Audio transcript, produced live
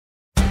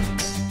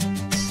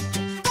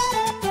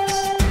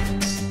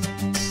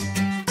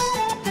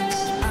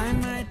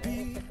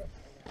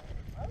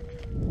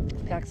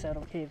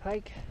Packsaddle Cave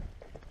hike.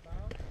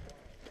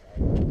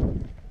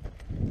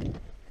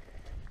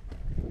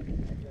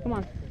 Come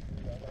on,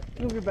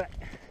 move your butt.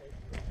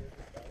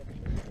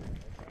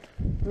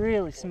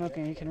 Really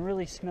smoking. You can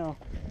really smell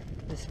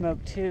the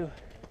smoke too.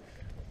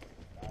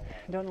 I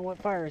don't know what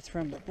fire it's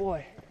from, but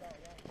boy,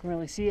 you can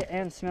really see it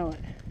and smell it.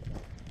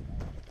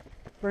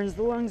 Burns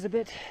the lungs a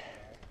bit.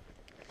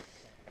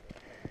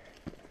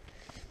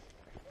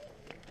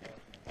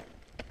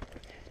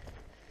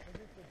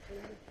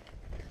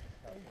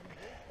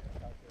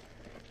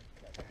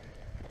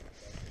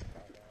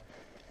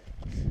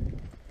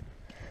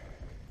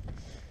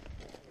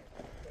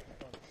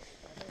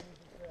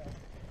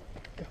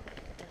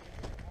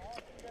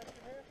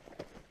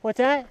 What's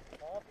that?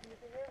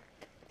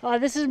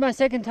 This is my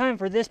second time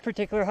for this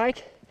particular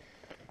hike,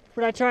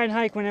 but I try and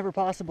hike whenever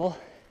possible.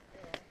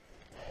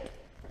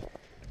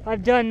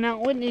 I've done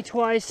Mt.Whitney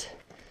twice,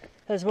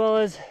 as well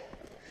as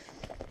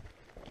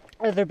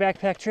other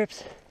backpack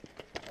trips.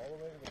 All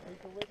the way to the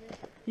peak of Whitney?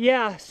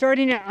 Yeah,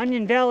 starting at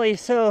Onion Valley,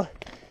 so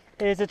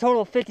it's a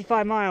total of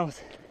 55 miles.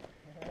 Is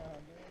that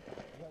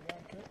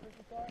round trip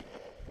 55?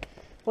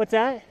 What's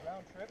that?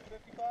 Round trip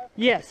 55?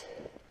 Yes.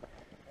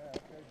 Yeah, that's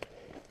crazy.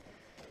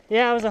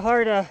 Yeah, it was a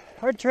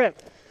hard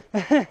trip.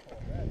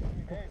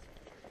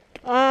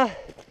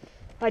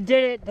 I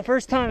did it the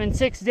first time in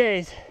 6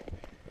 days.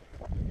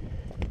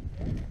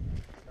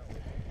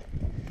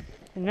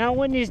 And Mount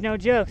Whitney's no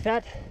joke.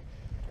 That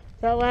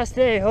last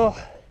day, oh,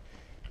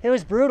 it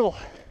was brutal.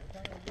 What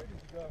time of year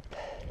did you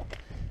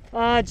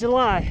go?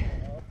 July.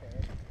 Oh, okay.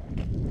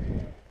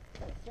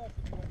 That sucks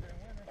if you went there in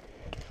winter.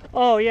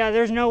 Oh yeah,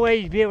 there's no way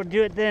you'd be able to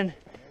do it then.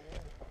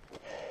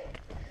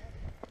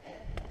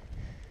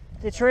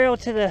 The trail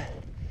to the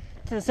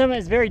summit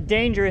is very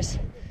dangerous,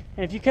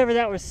 and if you cover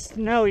that with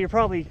snow, you're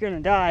probably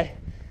gonna die.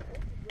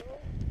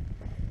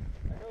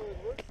 I know it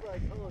looks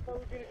like, oh, I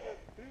thought we were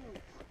gonna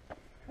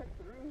cut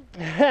through.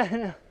 No.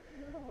 No,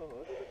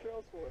 that's what the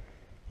trail's for.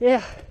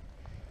 Yeah,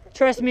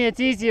 trust me, it's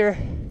easier.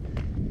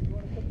 You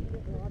want to come through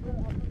the water?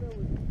 I'll come there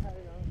with you.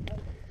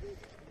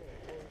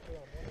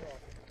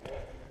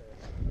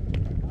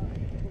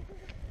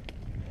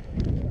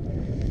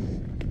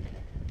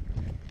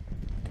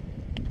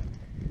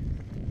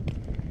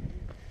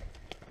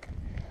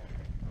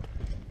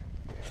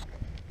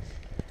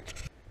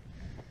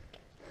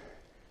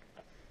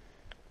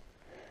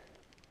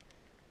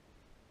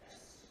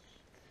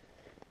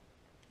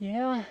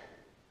 Yeah,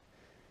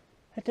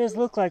 that does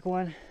look like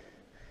one.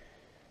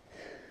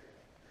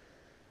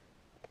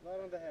 Light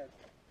on the head.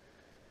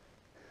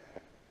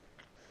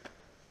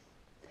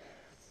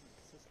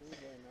 It's just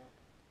leave right now.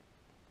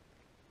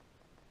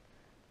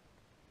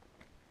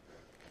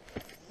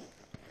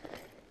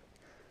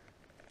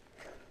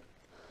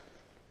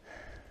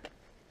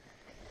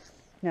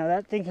 Now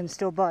that thing can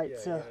still bite, Yeah,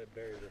 so. you gotta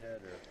bury the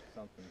head or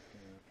something.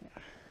 Yeah.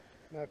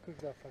 Now cook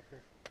that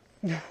fucker.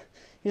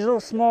 He's a little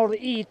small to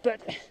eat,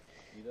 but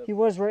he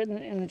was right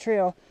in the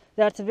trail.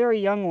 That's a very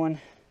young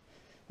one,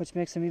 which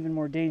makes them even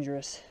more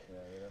dangerous. Yeah,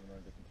 they haven't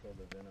learned to control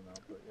the venom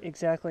output yet.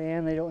 Exactly,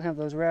 and they don't have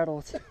those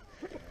rattles.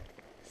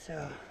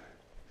 So,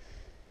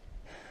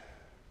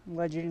 I'm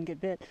glad you didn't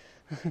get bit.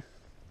 You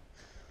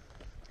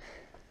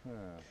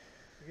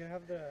gonna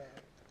have the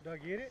dog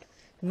eat it?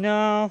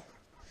 No.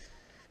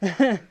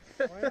 Why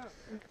not?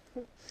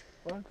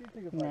 Why don't you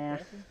take a bite? Nah.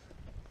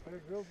 But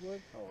it girls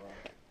would. Oh wow.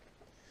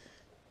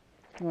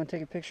 You want to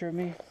take a picture of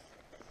me?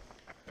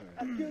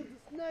 I killed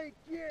the snake,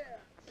 yeah!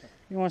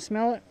 You want to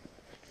smell it?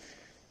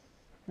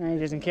 No, he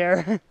doesn't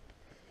care.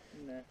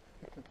 Nah.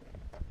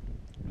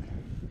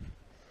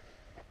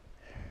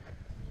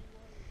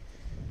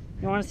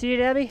 You want to see it,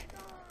 Abby?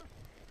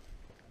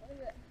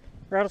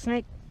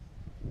 Rattlesnake?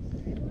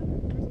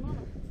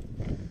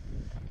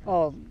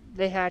 Oh,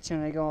 they hatch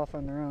and they go off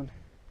on their own.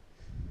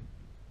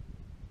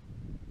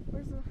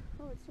 Where's the...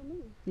 Oh, it's still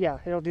moving. Yeah,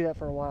 it'll do that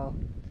for a while.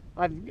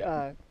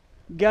 I've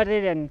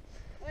gutted and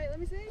Wait, let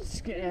me see.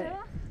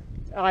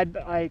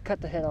 I cut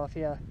the head off,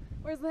 yeah.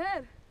 Where's the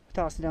head?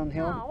 Toss it down the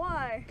hill. Oh,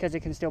 why? Because it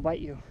can still bite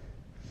you.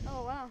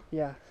 Oh, wow.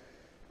 Yeah.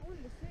 I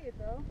wanted to see it,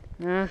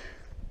 though.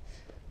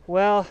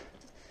 Well,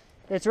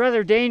 it's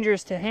rather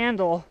dangerous to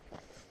handle.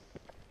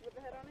 With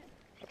the head on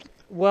it?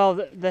 Well,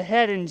 the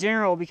head in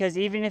general, because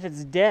even if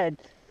it's dead,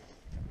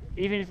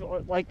 even if,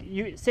 like,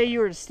 you say you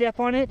were to step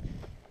on it,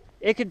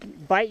 it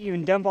could bite you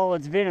and dump all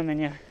its venom in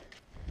you.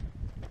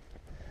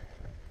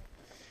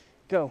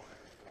 Go.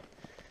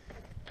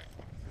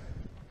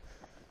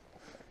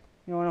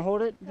 You want to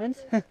hold it, Vince?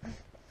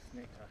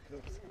 Snake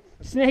tacos.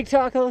 Snake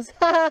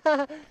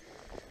tacos.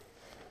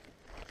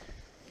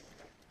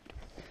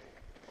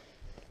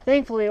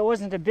 Thankfully, it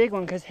wasn't a big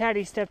one, because had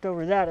he stepped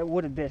over that, it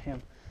would have bit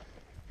him.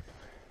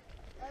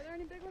 Are there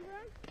any big ones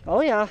around? Oh,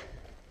 yeah.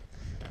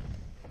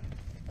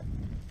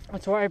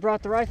 That's why I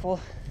brought the rifle.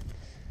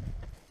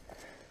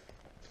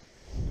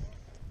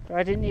 But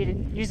I didn't need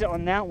to use it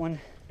on that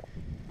one.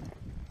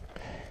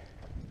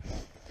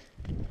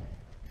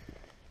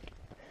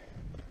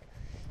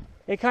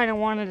 It kind of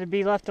wanted to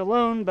be left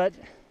alone, but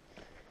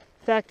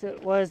the fact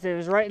it was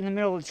right in the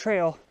middle of the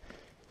trail.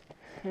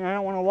 and I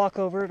don't want to walk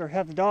over it or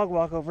have the dog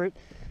walk over it,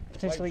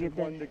 potentially get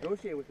bit.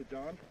 Negotiate with it,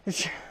 John.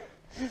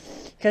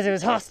 Because it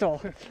was hostile.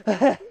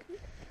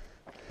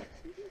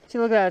 See,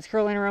 look at that, it's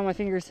curling around my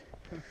fingers.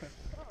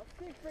 Oh,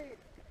 Siegfried.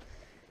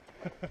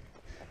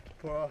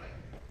 Poor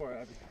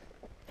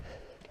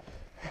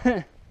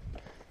Abby.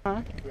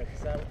 Huh? We're at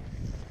the saddle.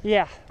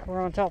 Yeah,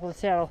 we're on top of the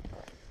saddle.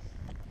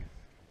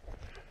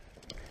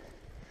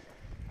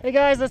 Hey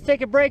guys, let's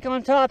take a break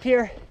on top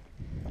here.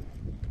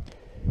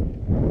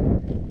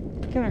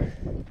 Come here,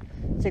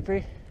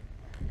 Siegfried.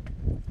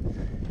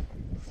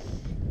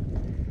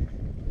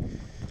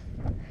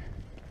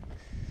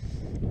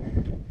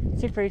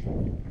 Siegfried.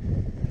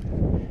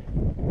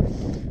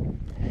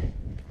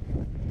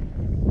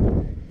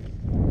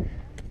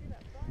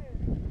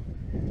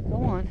 Go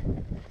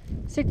on.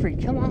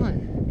 Siegfried, come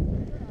on.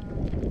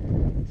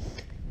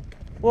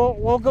 Well,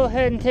 we'll go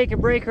ahead and take a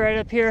break right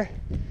up here.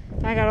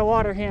 I gotta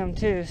water him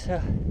too,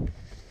 so.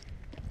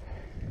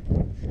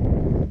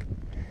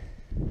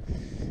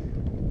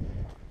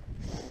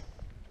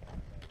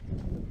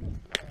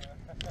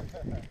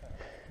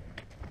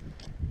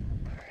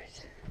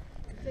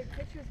 Take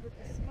pictures with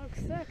the smoke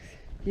sex.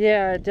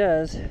 Yeah, it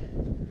does.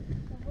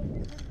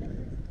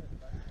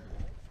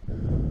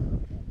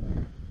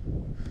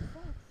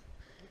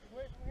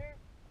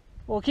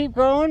 We'll keep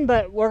going,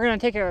 but we're gonna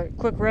take a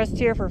quick rest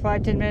here for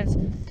 5-10 minutes,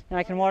 and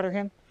I can water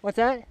him. What's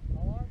that?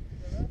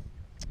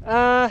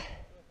 Mile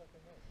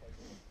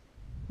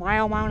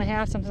and a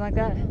half, something like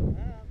that.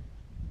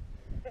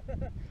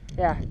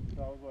 Yeah.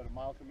 So what, a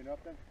mile coming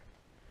up then?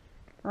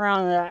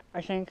 Around that,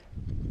 I think.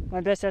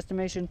 My best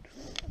estimation.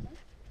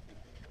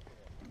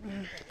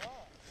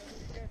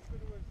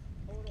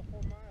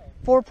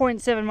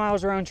 4.7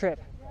 miles round trip.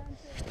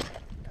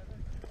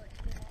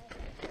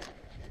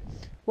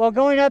 Well,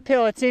 going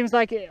uphill, it seems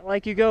like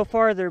you go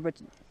farther, but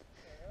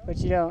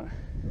you don't.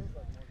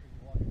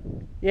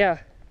 Yeah.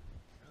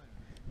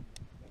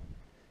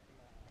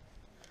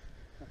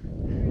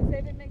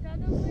 Save it, make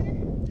tacos later?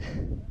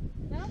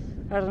 No?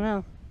 I don't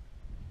know.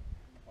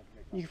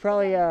 You could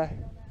probably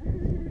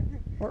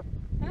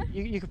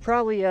you could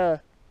probably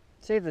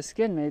save the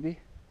skin maybe.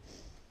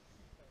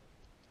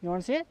 You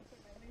want to see it?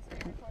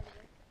 You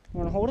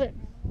want to hold it?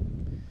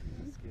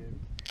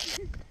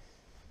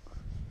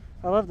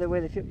 I love the way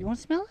they feel. You want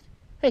to smell it?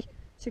 Hey,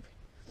 Siegfried.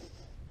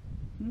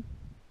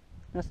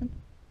 Nothing?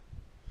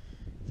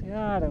 Say,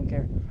 I don't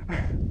care.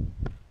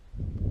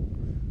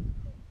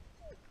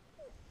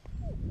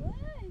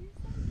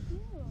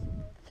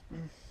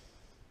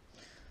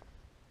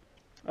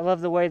 I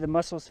love the way the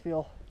muscles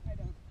feel. I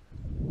don't.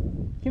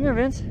 Come here,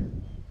 Vince.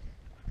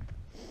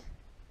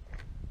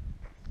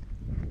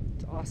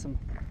 It's awesome.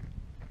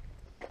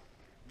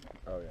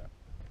 Oh yeah.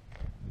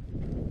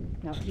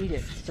 Now eat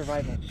it.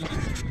 Survival.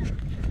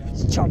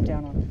 Just chomp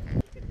down on it.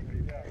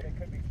 Yeah, they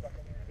could be stuck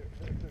in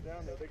there. If they're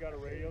down there, they got a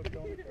radio. Don't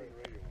turn the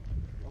radio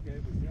on. Okay,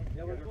 but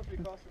yeah, we're supposed to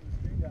be crossing the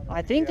stream down there.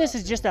 I think this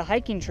is just a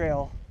hiking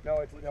trail. No,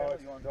 it's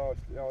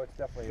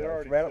definitely They're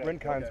already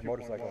Rincon's set.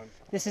 motorcycle.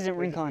 This isn't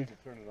Rincon.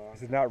 Turn it on.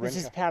 This is not This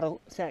is Rincon.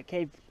 Paddlesack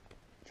Cave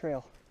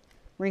trail.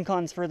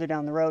 Rincon's further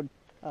down the road,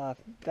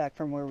 back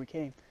from where we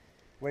came.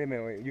 Wait a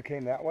minute, you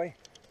came that way?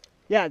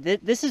 Yeah,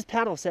 this is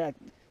Paddlesack.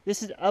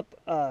 This is up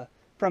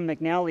from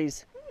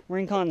McNally's.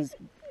 Rincon's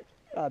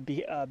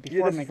before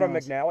This is from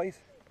McNally's. McNally's?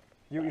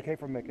 You came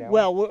from McNally's?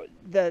 Well,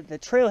 the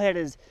trailhead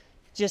is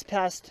just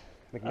past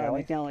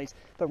McNally's? McNally's,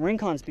 but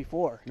Rincon's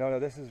before. No,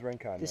 this is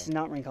Rincon. This is then.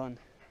 not Rincon.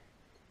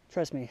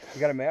 Trust me. You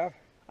got a map?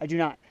 I do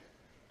not,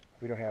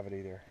 We don't have it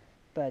either.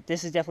 but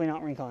this is definitely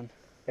not Rincon.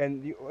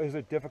 And is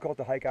it difficult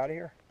to hike out of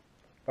here?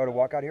 Or to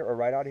walk out of here? Or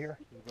ride out of here?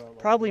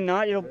 Probably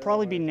not. It'll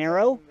probably be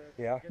narrow,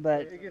 Yeah.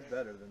 but It gets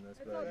better than this,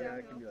 but yeah,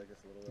 it can be like this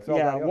a little bit. It's all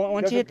yeah, downhill.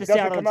 once Does you hit the does it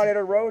saddle, come out at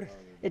a road?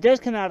 it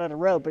does come out at a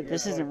road, but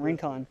this isn't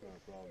Rincon.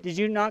 Did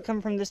you not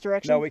come from this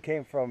direction? No, we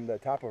came from the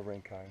top of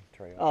Rincon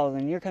Trail. Oh,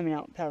 then you're coming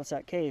out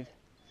Paddlesack Cave.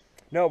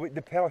 No,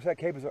 the Paddlesack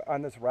Cave is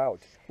on this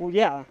route. Well,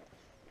 yeah,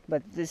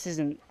 but this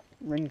isn't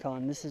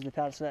Rincon. This is the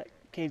Paddlesack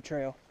Cave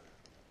Trail.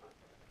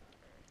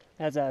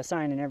 Has a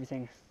sign and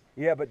everything.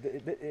 Yeah, but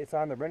it's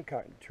on the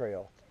Rincon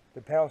Trail.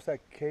 The Paddlesack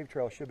Cave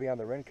Trail should be on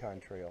the Rincon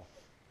Trail.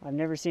 I've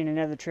never seen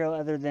another trail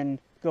other than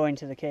going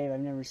to the cave. I've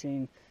never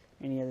seen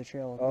any other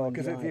trail. Oh, going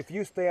because beyond. if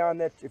you stay on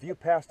that, if you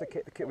pass the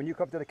cave, when you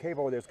come to the cave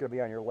over there, it's going to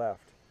be on your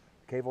left.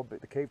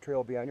 The cave trail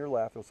will be on your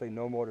left. It'll say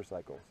no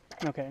motorcycles.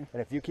 Okay.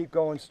 And if you keep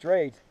going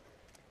straight,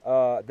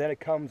 then it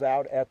comes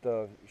out at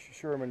the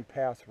Sherman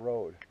Pass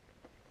Road.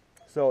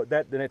 So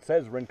then it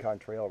says Rincon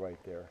Trail right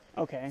there.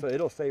 Okay. So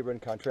it'll say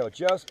Rincon Trail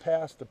just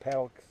past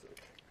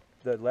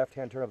the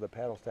left-hand turn of the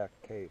Paddlesack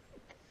Cave.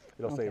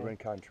 It'll say Okay.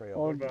 Rincon Trail.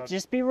 Well,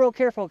 just be real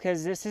careful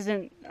because this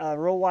isn't a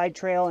real wide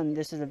trail and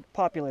this is a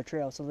popular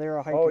trail, so there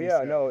are hikers. Oh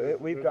yeah, no,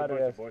 we've got it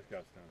as. Boy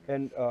Scouts down here.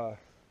 And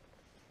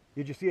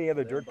did you see any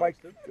other dirt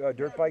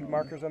bike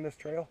markers on this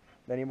trail?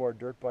 Any more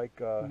dirt bike?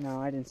 No,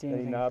 I didn't see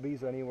Any anything.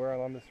 knobbies anywhere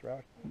along this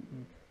route?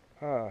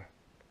 Huh.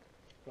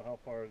 So how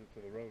far is it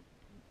to the road?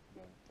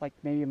 Like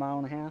maybe a mile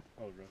and a half.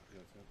 Oh, really?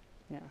 Yes,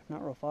 Yeah,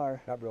 not real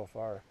far. Not real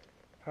far.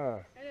 Huh.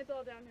 And it's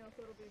all downhill,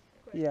 so it'll be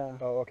quick. Yeah.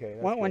 Oh, okay.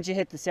 That's Once good. you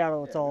hit the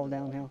saddle, it's all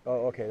downhill.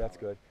 Oh, okay, that's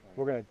good.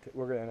 We're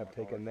gonna end up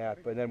taking that,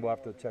 but then we'll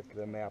have to check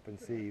the map and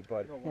see.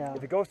 But Yeah.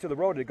 if it goes to the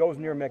road, it goes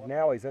near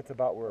McNally's. That's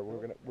about where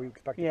we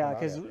expect to Yeah, come out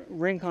because at.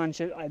 Rincon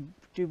should, I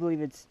do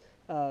believe it's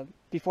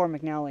before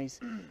McNally's,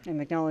 and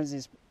McNally's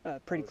is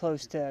pretty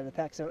close to the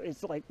pack. So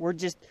it's like we're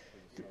just,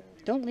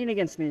 don't lean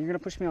against me. You're gonna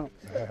push me off.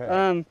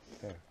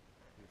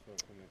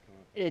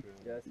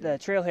 The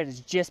trailhead is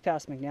just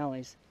past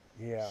McNally's.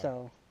 Yeah.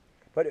 So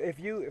But if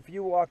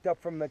you walked up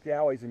from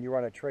McNally's and you were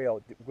on a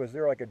trail, was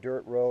there like a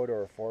dirt road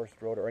or a forest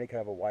road or any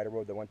kind of a wider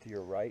road that went to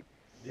your right?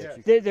 Yeah.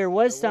 there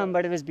was some,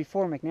 but it was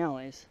before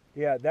McNally's.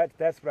 Yeah,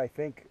 that's what I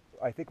think.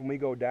 I think when we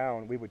go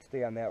down, we would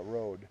stay on that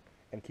road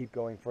and keep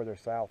going further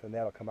south, and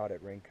that'll come out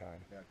at Rincon.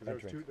 Yeah, because there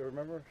was entrance. two.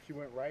 Remember, she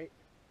went right,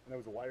 and there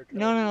was a wider.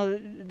 No,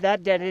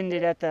 that dead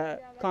ended at the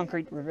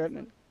concrete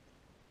revetment.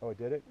 Oh, it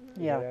did it?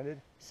 Yeah. It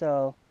ended?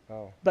 So,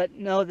 Oh. but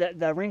no,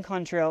 the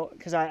Rincon Trail,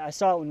 because I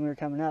saw it when we were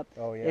coming up.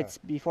 Oh, yeah. It's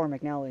before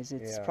McNally's.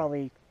 It's Yeah.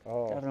 probably, I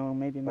Oh. don't know,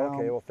 maybe a mile,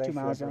 Okay, well, 2 thanks.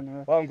 miles for down the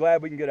road. Well, I'm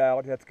glad we can get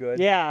out. That's good.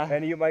 Yeah.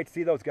 And you might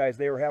see those guys.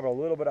 They were having a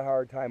little bit of a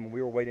hard time, and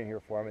we were waiting here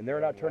for them. And they're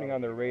not turning on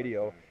their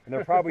radio, and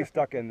they're probably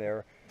stuck in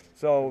there.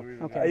 So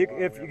Okay.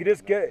 if you could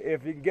just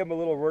if you can give them a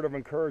little word of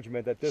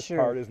encouragement that this Sure.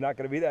 part is not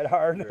going to be that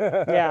hard.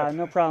 Yeah,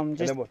 no problem. And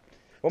Just then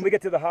when we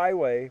get to the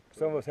highway,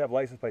 some of us have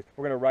license plates.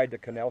 We're going to ride the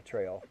canal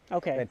trail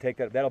okay. and take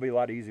that. That'll be a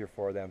lot easier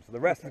for them. So the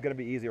rest is going to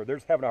be easier. They're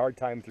just having a hard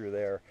time through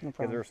there No because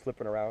problem. they're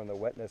slipping around in the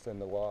wetness and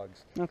the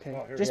logs. Okay.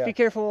 Oh, here- Just yeah. be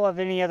careful of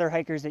any other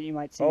hikers that you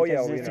might see. Oh, yeah,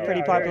 'cause we it's a know.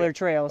 pretty Yeah, popular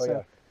trail. Oh, So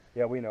yeah.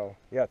 Yeah, we know.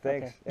 Yeah,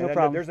 thanks. Okay, And no then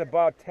problem. there's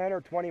about 10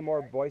 or 20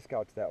 more Boy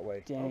Scouts that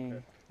way. dang.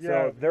 Okay.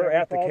 So they're we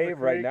at the followed cave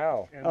right creek,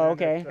 now. and Oh, then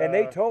okay. it, And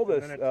they told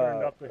and us then it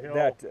turned up the hill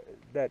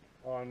that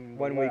on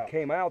the when we left.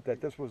 came out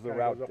that this was the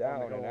Kinda route goes up on the down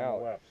hill and on the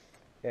out. left.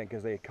 And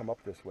because they had come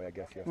up this way, I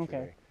guess, yesterday.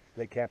 Okay.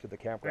 They camped at the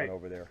campground Hey,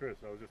 over there. Chris,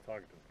 I was just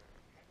talking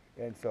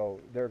to him. And so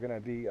they're going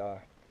to be,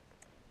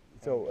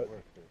 do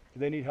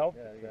they need help?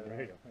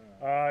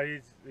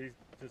 He's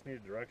just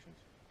needed directions.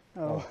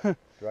 Oh.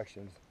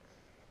 Directions.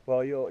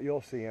 Well,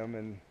 you'll see him.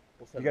 And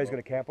you guys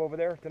going to camp over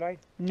there tonight?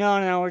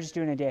 No, we're just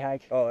doing a day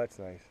hike. Oh, that's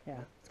nice. Yeah. a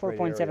great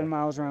 4.7 area.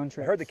 miles round I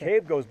trip. heard the so-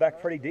 cave goes back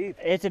pretty deep.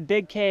 It's a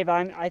big cave.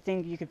 I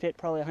think you could fit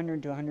probably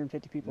 100 to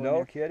 150 people in No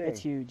there. kidding.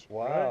 It's huge.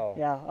 Wow.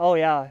 Yeah. Oh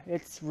yeah.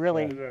 It's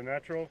really. Is it a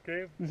natural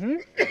cave?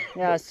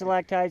 Yeah.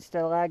 Stalactites,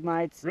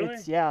 stalagmites. Really?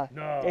 It's yeah.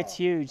 No. It's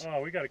huge.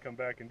 Oh, we got to come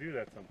back and do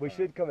that sometime. We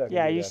should come back.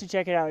 Yeah. and do You that. should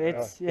check it out. Yeah.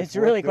 It's worth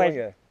really quite.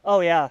 doing it.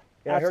 Oh yeah.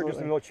 Yeah, I heard absolutely. there's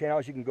some little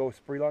channels you can go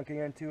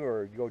spelunking into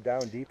or go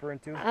down deeper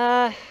into.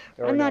 I'm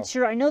Or not no?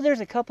 sure. I know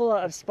there's a couple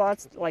of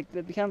spots like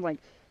that become like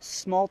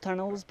small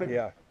tunnels, but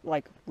Yeah.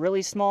 like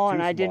really small, Too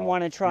and I didn't small.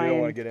 want to try You don't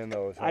and. want to get in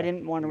those. I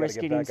didn't want to You gotta risk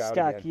get getting back out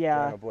stuck. again.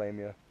 Yeah. I don't blame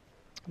you.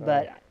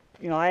 But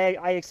you know,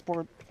 I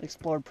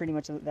explored pretty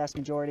much the vast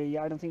majority.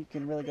 I don't think you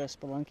can really go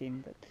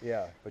spelunking, but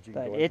Yeah, but you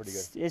can go in pretty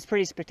it's good. it's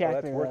pretty Oh,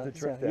 spectacular. that's worth though, the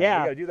trip so, then. yeah.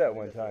 We gotta do that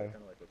one time.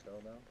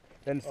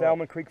 Then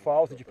Salmon Creek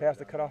Falls, did you pass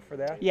the cutoff for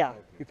that? Yeah.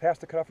 You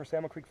passed the cutoff for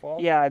Salmon Creek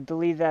Falls? Yeah, I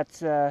believe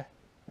that's. I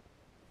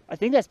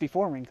think that's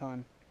before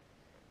Rincon.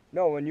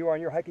 No, when you were on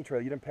your hiking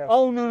trail, you didn't pass.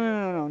 Oh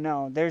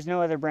no! There's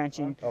no other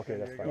branching. Okay,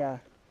 that's fine. Yeah.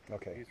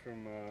 Okay. He's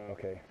from.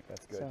 Okay,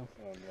 that's good. So.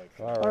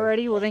 All right.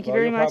 Alrighty. Well, thank you Well,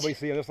 very you'll much. probably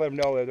see them. Just let them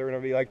know that they're gonna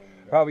be like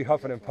probably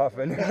huffing and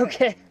puffing.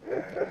 Okay.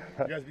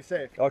 You guys be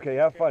safe. Okay,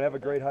 have fun. Have a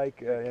great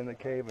hike in the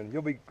cave, and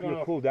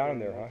you'll cool down in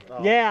there, huh?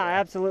 Yeah,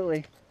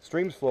 absolutely.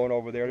 Stream's flowing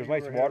over there. There's a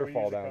nice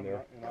waterfall down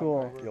there.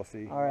 Cool. You'll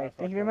see. All right.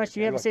 Thank you very much.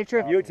 You have a safe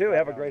trip. You too.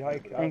 Have a great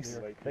hike. out Thanks.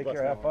 here. Take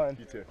care. Have fun.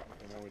 You too.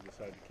 And then we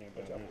decided to camp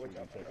down here so we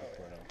can take this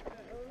part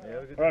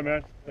out. All right,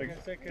 man. Thanks.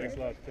 Thanks a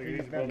lot. Take it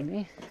easy, brother.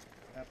 Me.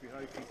 Happy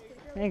hiking.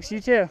 Thanks. You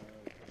too.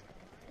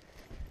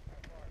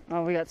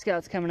 Oh, we got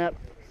scouts coming up.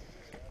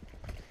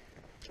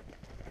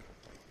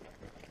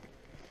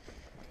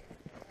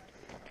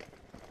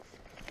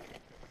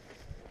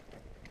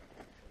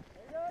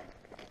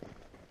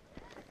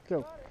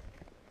 Go.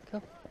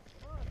 Go.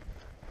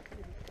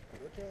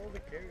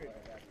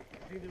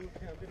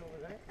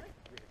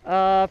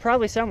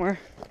 Probably somewhere.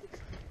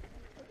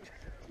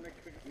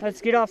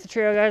 Let's get off the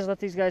trail, guys. Let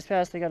these guys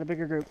pass. They got a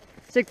bigger group.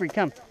 Siegfried,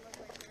 come.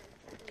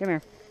 Come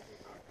here.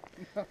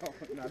 Not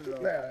at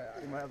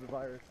all. You might have the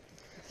virus.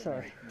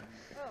 Sorry.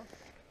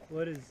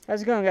 What is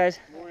How's it going, guys?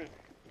 Morning.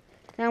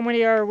 How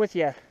many are with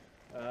you?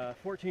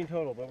 14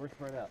 total, but we're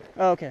spread out.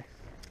 Oh, okay.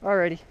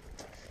 Alrighty.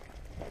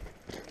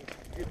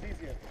 It's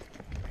easier.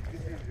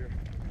 It's easier.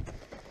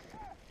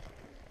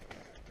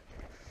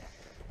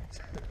 It's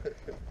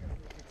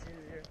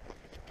easier.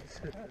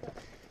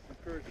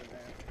 Encouraging,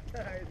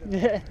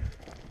 man.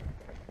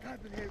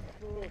 I've been here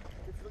before.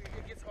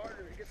 It gets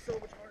harder. It gets so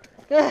much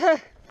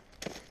harder.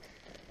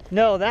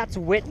 No, that's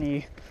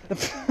Whitney.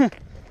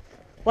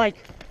 Like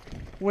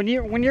when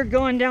you're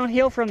going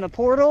downhill from the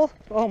portal,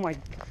 oh my,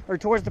 or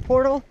towards the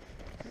portal,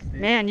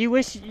 man, you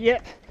wish you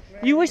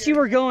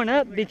were going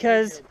up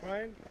because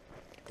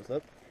What's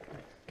up?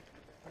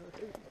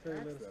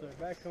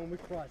 Back home we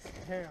cross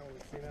towns,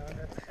 you know,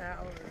 that's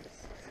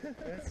hours.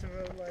 That's a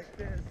road like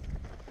this.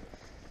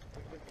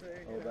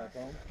 Oh, back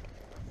home?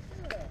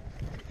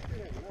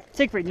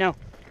 Siegfried, no.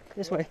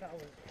 This way.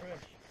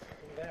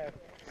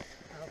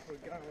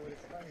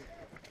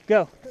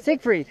 Go.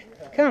 Siegfried,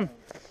 come.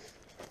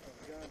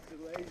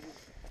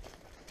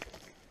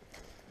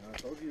 I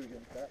told you you were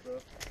getting fat, bro.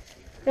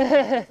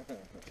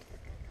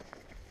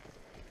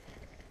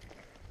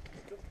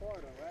 Still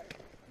Florida, right?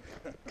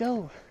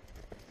 Go.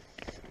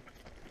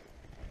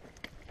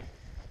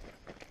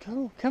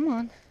 Go, come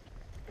on.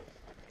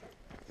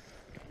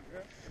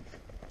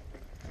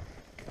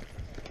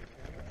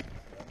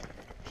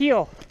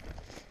 Heel.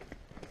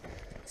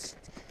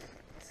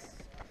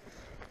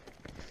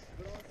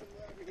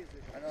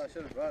 I know I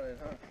should have brought it,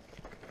 huh?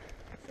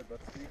 Should have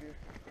brought the speaker.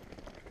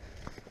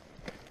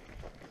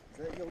 Is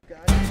that your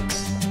guy?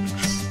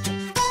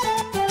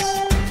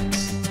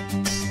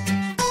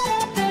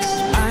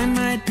 I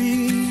might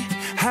be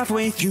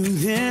halfway through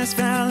this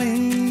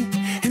valley,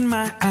 and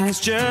my eyes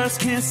just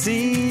can't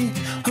see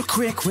a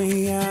quick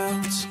way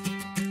out.